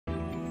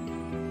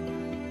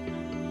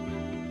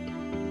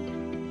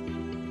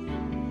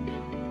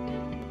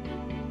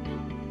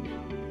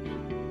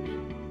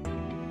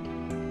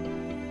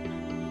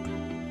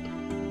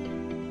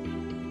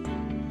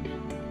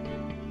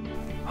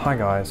Hi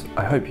guys,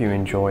 I hope you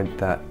enjoyed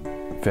that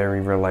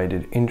very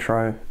related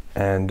intro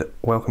and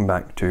welcome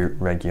back to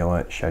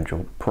regular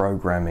scheduled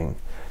programming.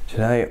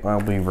 Today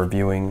I'll be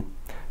reviewing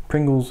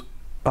Pringles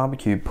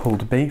barbecue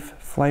pulled beef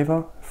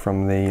flavour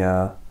from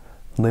the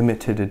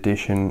limited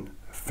edition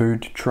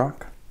food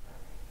truck.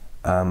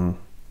 So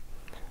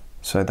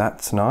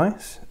that's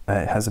nice.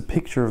 It has a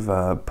picture of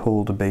a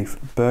pulled beef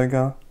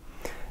burger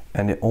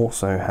and it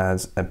also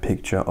has a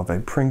picture of a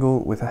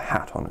Pringle with a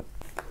hat on it.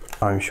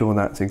 I'm sure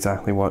that's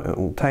exactly what it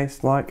will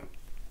taste like.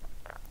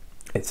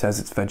 It says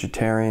it's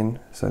vegetarian,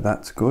 so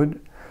that's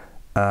good.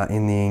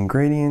 In the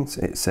ingredients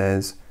it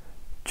says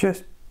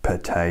just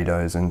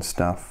potatoes and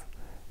stuff.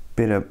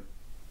 Bit of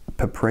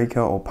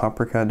paprika or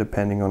paprika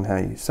depending on how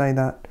you say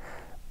that.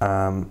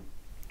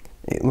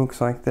 It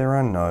looks like there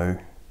are no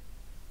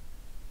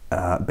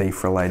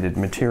beef related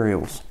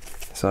materials.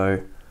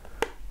 So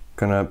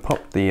gonna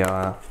pop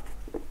the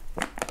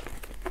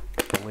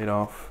lid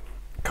off,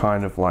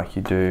 kind of like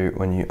you do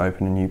when you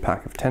open a new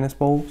pack of tennis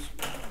balls.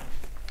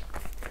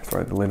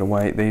 Throw the lid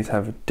away. These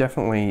have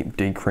definitely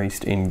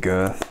decreased in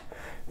girth,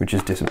 which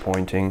is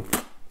disappointing.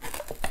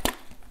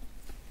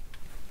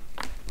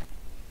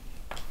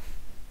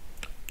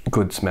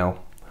 Good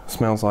smell.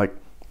 Smells like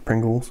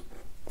Pringles.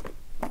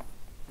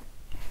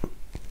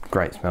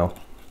 Great smell.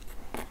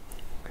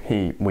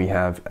 Here we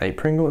have a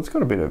Pringle. It's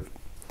got a bit of,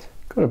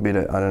 I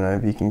don't know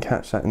if you can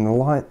catch that in the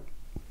light.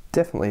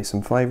 Definitely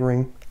some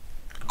flavouring.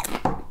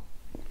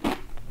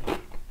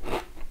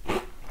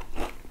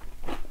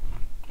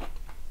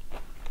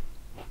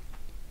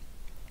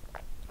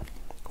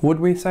 Would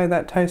we say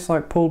that tastes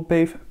like pulled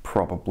beef?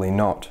 Probably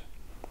not.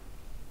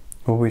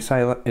 Would we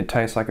say that it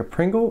tastes like a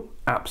Pringle?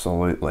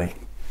 Absolutely.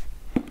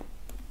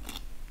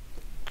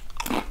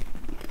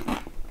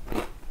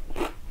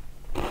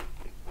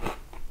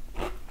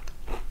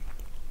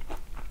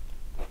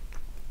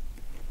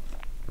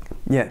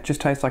 Yeah, it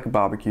just tastes like a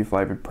barbecue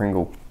flavoured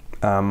Pringle.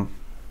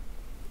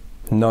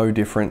 No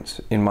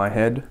difference in my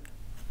head.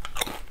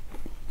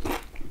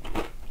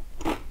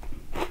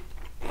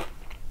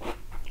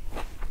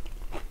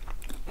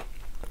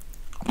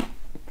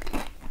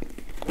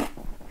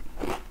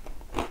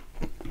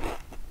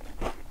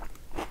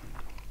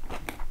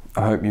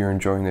 I hope you're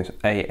enjoying this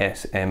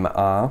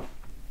ASMR.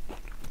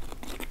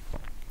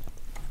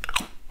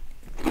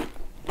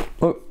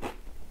 Look,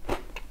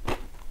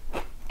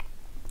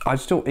 I'd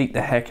still eat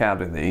the heck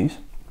out of these.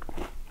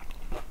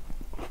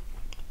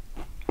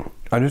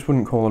 I just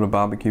wouldn't call it a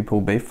barbecue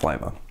pulled beef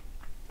flavour.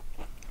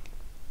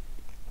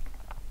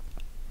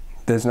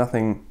 There's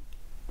nothing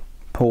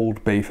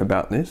pulled beef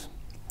about this.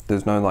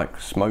 There's no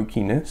like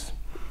smokiness.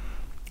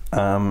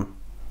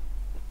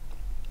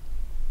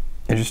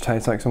 It just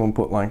tastes like someone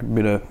put like a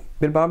bit of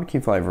barbecue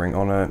flavouring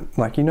on a,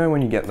 like, you know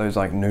when you get those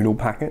like noodle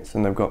packets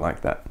and they've got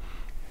like that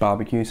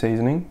barbecue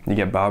seasoning, you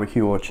get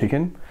barbecue or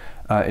chicken.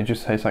 It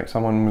just tastes like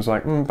someone was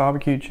like,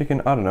 barbecue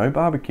chicken, I don't know,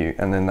 barbecue,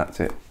 and then that's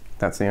it.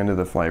 That's the end of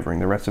the flavouring.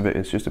 The rest of it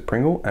is just a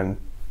Pringle, and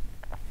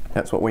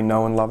that's what we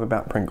know and love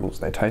about Pringles.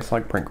 They taste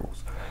like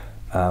Pringles.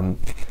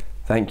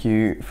 Thank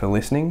you for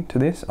listening to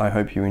this. I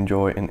hope you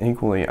enjoy an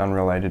equally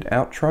unrelated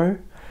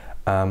outro,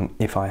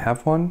 if I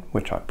have one,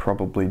 which I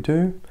probably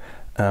do.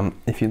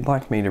 If you'd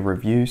like me to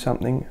review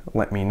something,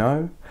 let me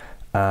know.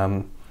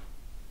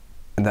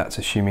 That's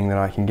assuming that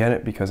I can get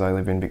it because I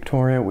live in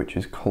Victoria, which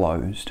is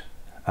closed.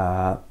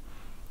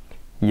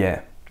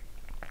 Yeah.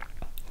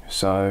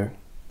 So,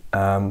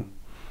 I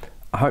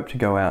hope to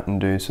go out and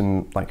do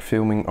some like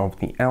filming of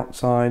the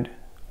outside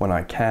when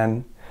I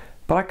can,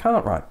 but I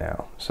can't right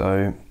now.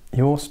 So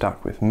you're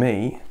stuck with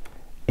me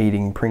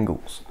eating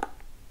Pringles.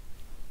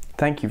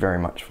 Thank you very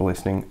much for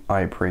listening. I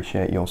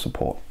appreciate your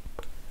support.